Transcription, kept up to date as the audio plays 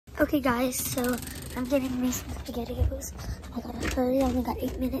Okay guys, so I'm getting me some SpaghettiOs. I gotta hurry, I only got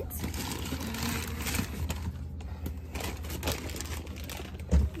 8 minutes.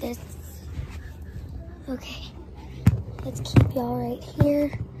 Okay, let's keep y'all right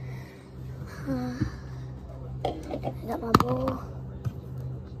here. I got my bowl.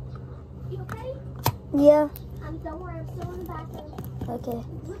 You okay? Yeah. Don't worry, I'm still in the bathroom. Okay.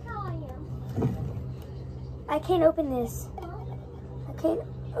 Look how I am. I can't open this. I can't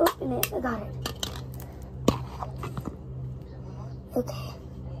open it. I got it. Okay.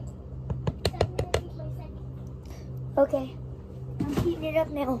 7 minutes and 20 seconds. Okay. I'm heating it up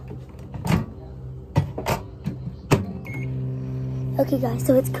now. Okay guys,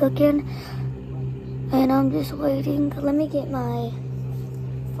 so it's cooking. And I'm just waiting. Let me get my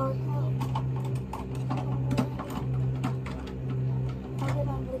fork out. I'll get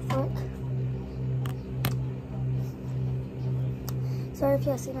my big fork. Sorry if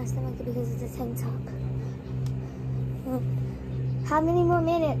y'all see my stomach because it's a tank top. How many more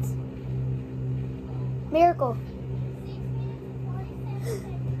minutes? Miracle.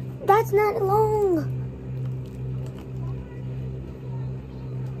 That's not long.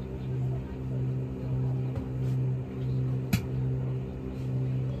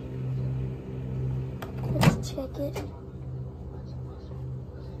 Let's check it.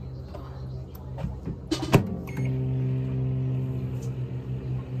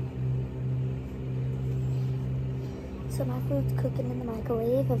 So my food's cooking in the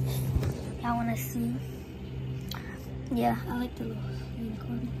microwave. If y'all want to see. Yeah, I like the little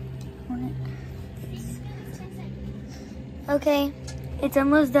unicorn on it. Okay, it's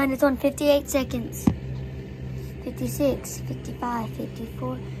almost done. It's on 58 seconds. 56, 55,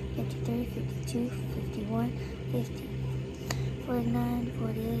 54, 53, 52, 51, 50, 49,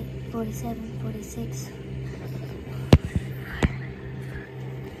 48, 47, 46.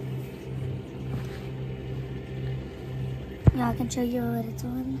 Yeah, I can show you what it's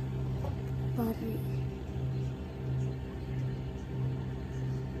on. Lottery.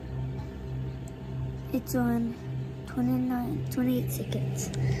 It's on 28 seconds.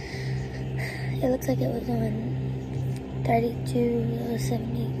 It looks like it was on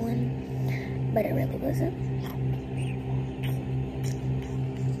 32.71, but it really wasn't.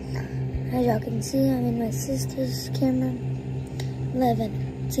 As y'all can see, I'm in my sister's camera.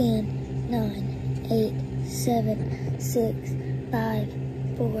 11, 10, 9, 8, 7, 6, 5,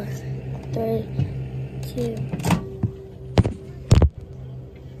 4, 3, 2.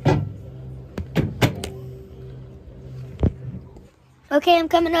 Okay, I'm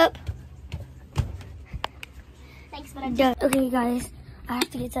coming up. Thanks, but I'm done. Okay, guys, I have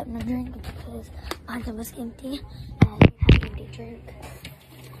to get something to drink because mine's almost empty. And I didn't have an empty drink.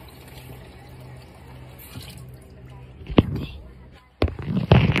 Okay.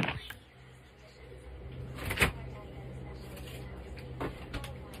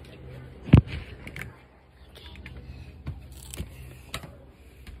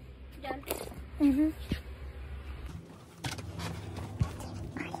 done. Mm-hmm.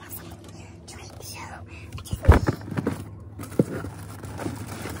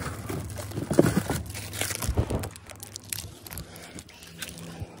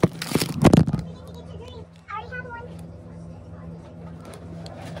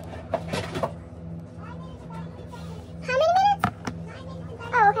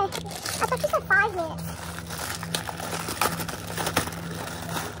 I thought you said 5 minutes.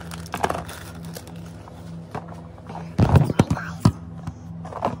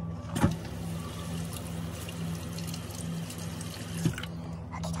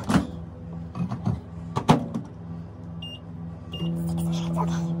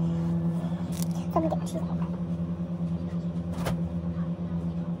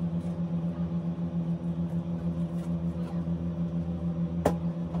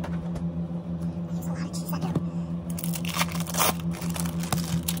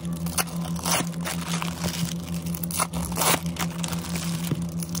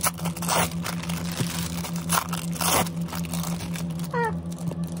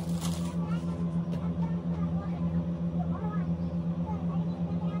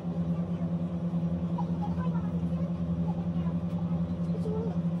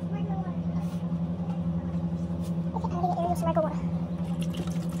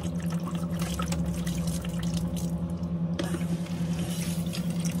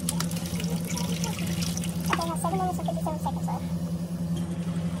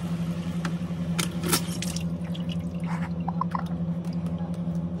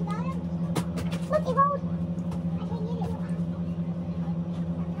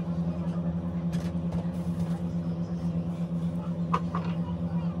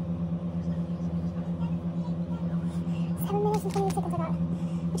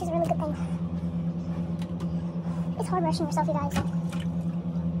 time. It's hard rushing yourself, you guys.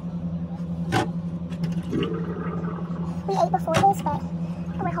 We ate before this, but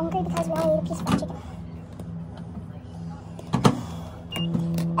we're hungry because we only ate a piece of that chicken.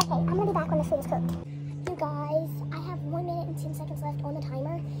 Okay, I'm gonna be back when the food is cooked. You guys, I have 1 minute and 10 seconds left on the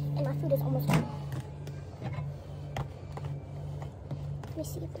timer, and my food is almost done. Let me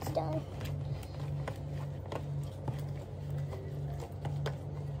see if it's done.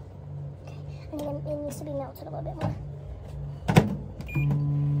 Okay, and then it needs to be melted a little bit more.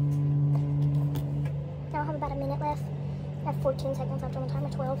 Now I have about a minute left. I have 14 seconds left on the timer.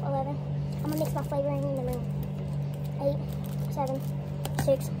 12, 11. I'm gonna mix my flavoring in the room. 8, 7,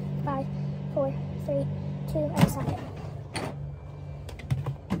 6, 5, 4, 3, 2, and stop it.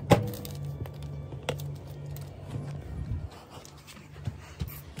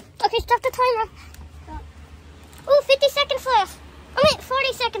 Okay, stop the timer. Ooh, 50 seconds left. I mean,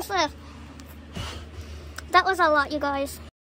 40 seconds left. That was a lot, you guys.